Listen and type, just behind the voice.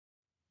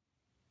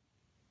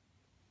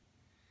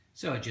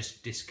So I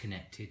just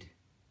disconnected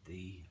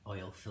the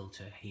oil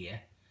filter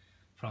here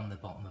from the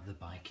bottom of the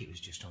bike. It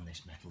was just on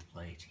this metal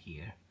plate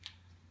here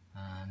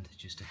and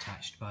just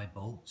attached by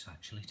bolts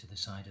actually to the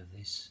side of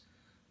this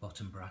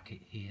bottom bracket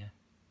here.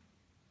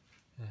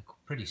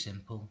 Pretty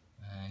simple.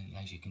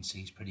 As you can see,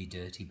 it's pretty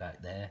dirty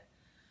back there,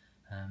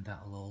 and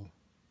that'll all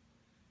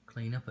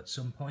clean up at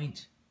some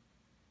point.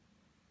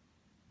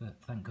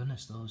 But thank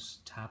goodness those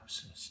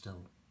tabs are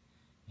still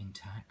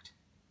intact.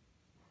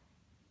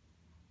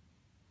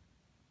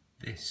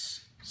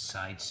 This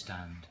side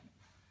stand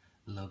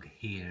lug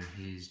here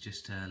is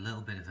just a little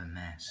bit of a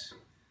mess.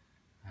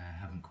 I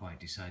haven't quite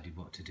decided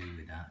what to do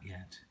with that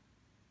yet.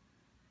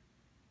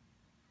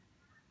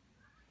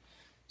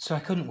 So I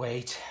couldn't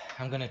wait.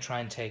 I'm going to try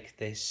and take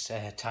this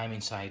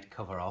timing side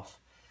cover off.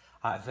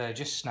 I've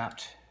just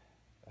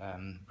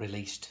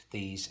released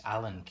these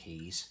Allen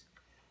keys,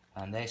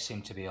 and they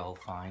seem to be all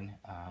fine.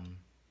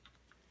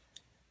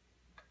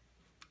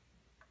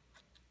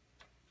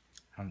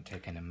 Haven't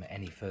taken them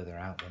any further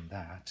out than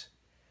that.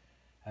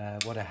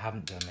 What I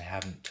haven't done, I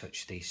haven't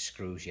touched these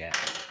screws yet,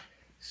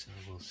 so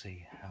we'll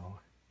see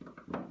how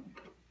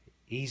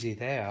easy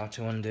they are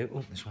to undo.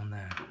 Oh, there's one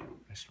there,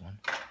 this one.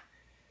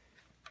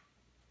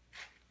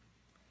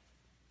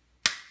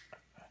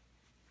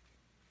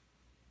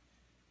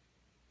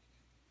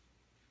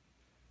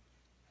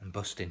 I'm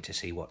busting to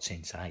see what's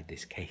inside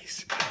this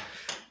case.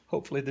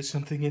 Hopefully there's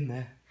something in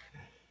there.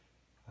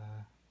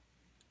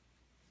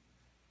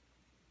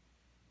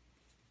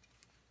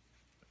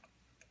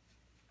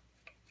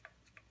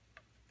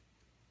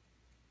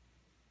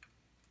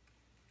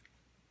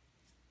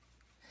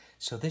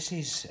 So this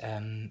is a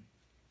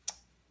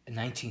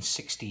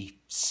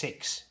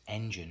 1966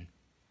 engine,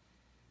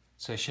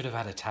 so it should have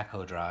had a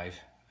tacho drive.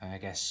 I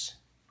guess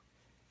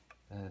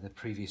the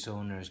previous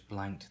owners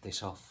blanked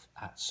this off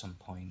at some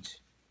point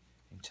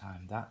in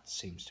time. That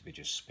seems to be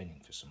just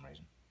spinning for some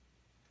reason.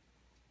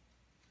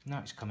 No,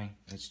 it's coming.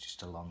 It's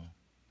just a long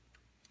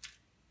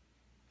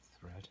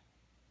thread.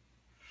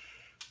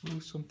 Oh,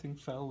 something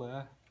fell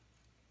there.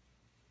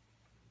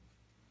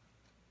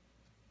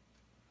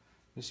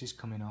 This is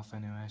coming off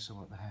anyway, so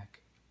what the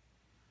heck.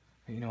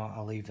 But you know what,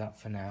 I'll leave that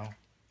for now.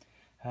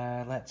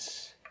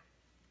 Let's...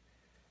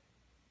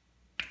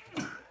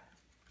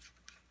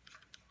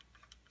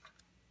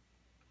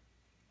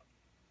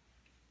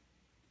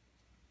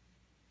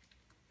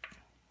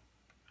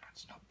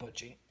 That's not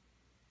budging.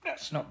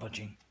 That's not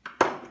budging.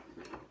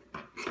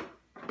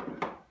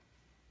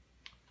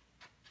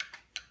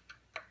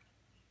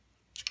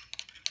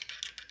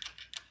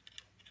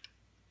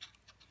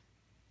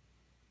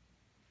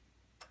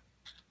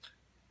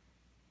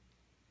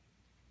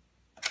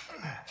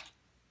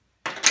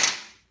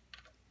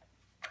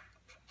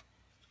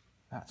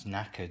 That's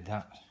knackered,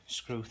 that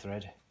screw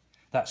thread,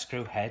 that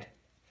screw head.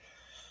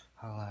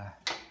 I'll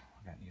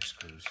get new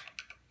screws.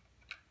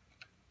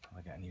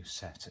 I'll get a new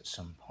set at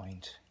some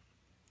point.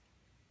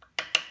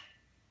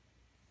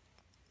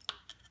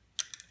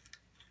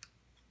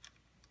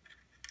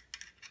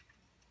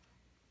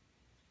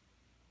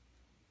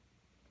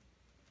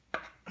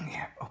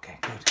 Yeah, okay,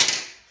 good.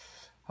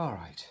 All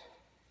right.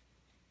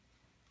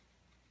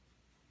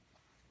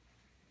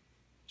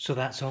 So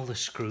that's all the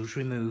screws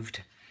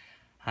removed.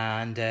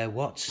 And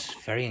what's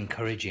very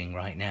encouraging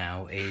right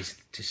now is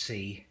to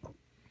see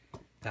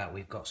that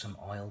we've got some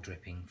oil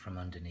dripping from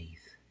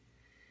underneath,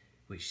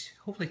 which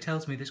hopefully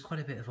tells me there's quite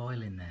a bit of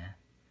oil in there.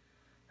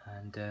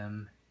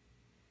 And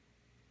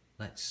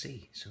let's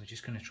see. So we're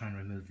just going to try and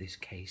remove this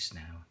case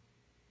now.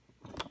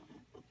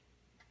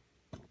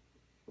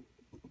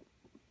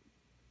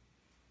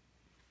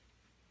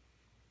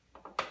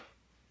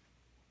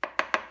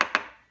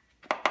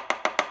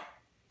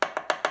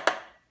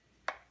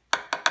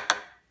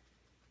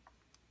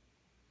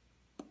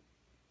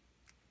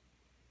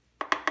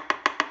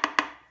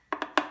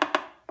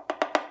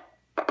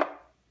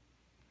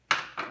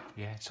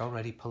 Yeah, it's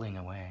already pulling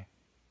away,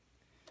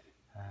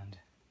 and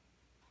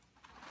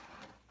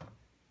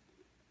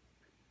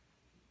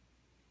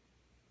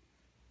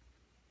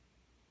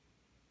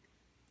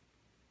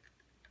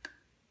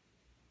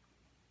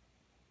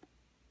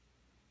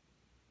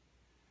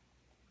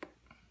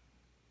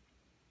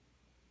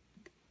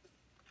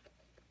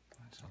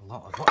that's a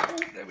lot of oil. Oh,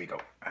 there we go.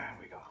 There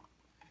we go.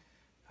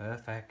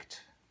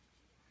 Perfect.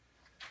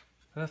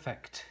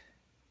 Perfect.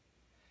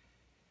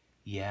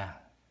 Yeah.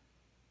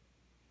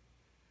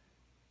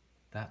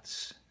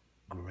 That's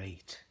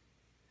great.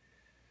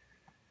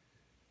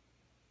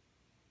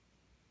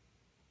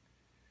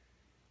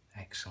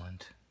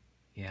 Excellent.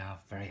 Yeah,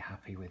 very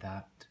happy with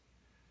that.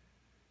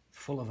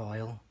 Full of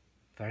oil,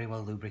 very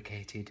well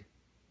lubricated.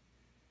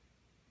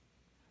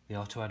 The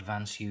auto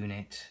advance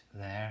unit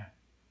there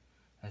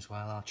as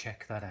well, I'll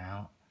check that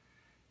out.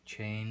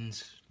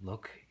 Chains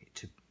look,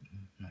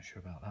 not sure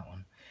about that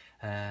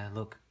one,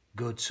 look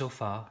good so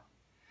far.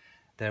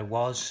 There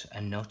was a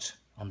nut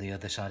on the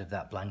other side of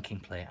that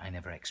blanking plate. I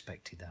never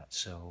expected that,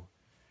 so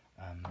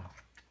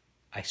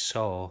I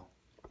saw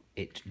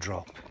it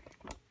drop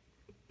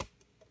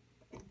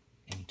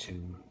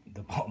into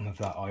the bottom of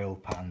that oil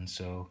pan,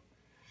 so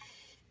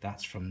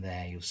that's from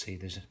there. You'll see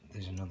there's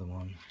another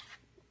one.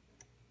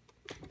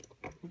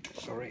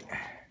 Oops, sorry.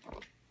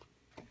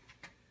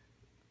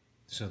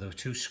 So there were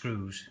 2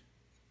 screws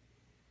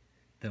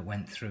that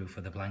went through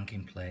for the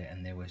blanking plate,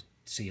 and they were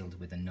sealed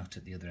with a nut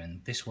at the other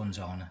end. This one's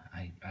on.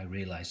 I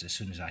realised as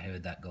soon as I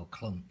heard that go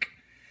clunk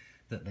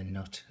that the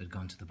nut had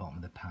gone to the bottom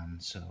of the pan,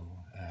 so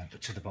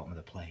to the bottom of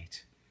the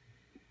plate.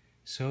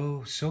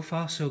 So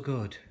far so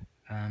good.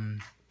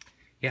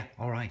 Yeah,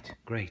 alright,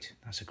 great.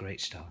 That's a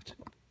great start.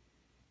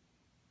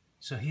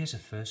 So here's a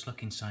first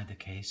look inside the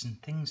case,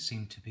 and things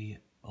seem to be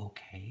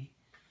okay.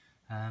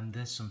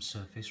 There's some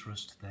surface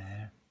rust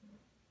there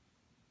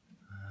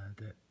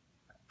that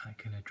I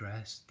can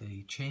address.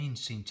 The chains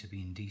seem to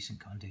be in decent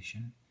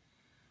condition.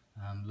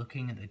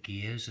 Looking at the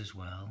gears as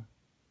well,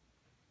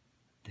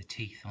 the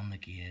teeth on the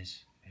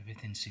gears,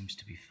 everything seems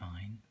to be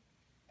fine.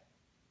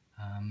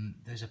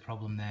 There's a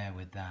problem there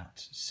with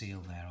that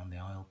seal there on the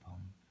oil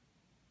pump.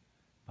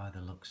 By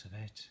the looks of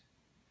it,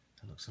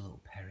 it looks a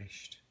little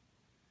perished.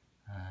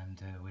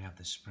 And we have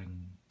the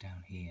spring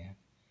down here.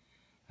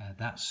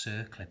 That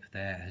circlip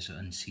there has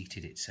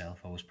unseated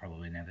itself. I was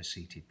probably never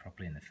seated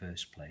properly in the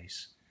first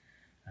place.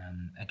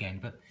 Again,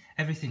 but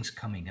everything's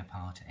coming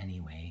apart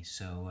anyway,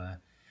 so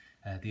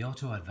the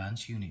auto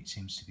advance unit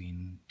seems to be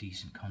in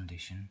decent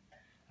condition.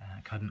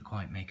 I couldn't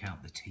quite make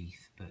out the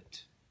teeth,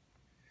 but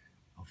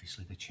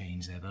obviously the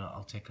chain's there, but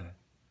I'll take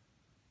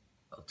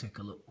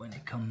a look when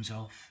it comes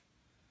off.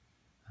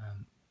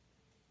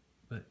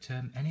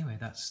 Anyway,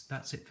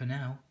 that's it for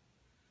now,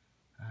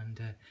 and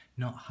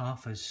not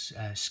half as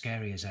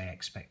scary as I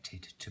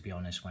expected, to be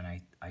honest. When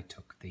I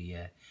took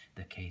the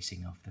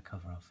casing off, the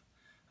cover off,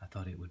 I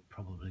thought it would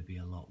probably be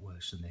a lot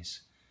worse than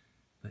this.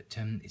 But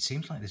it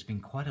seems like there's been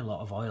quite a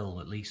lot of oil,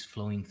 at least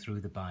flowing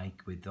through the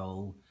bike with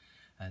all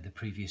the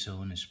previous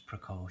owner's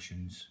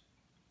precautions.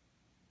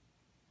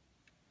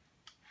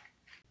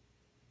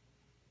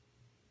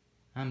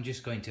 I'm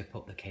just going to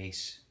put the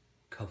case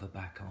cover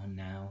back on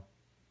now,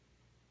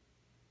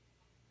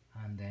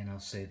 and then I'll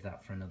save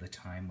that for another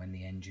time when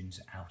the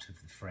engine's out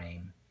of the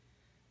frame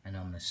and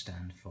on the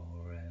stand for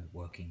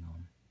working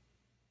on.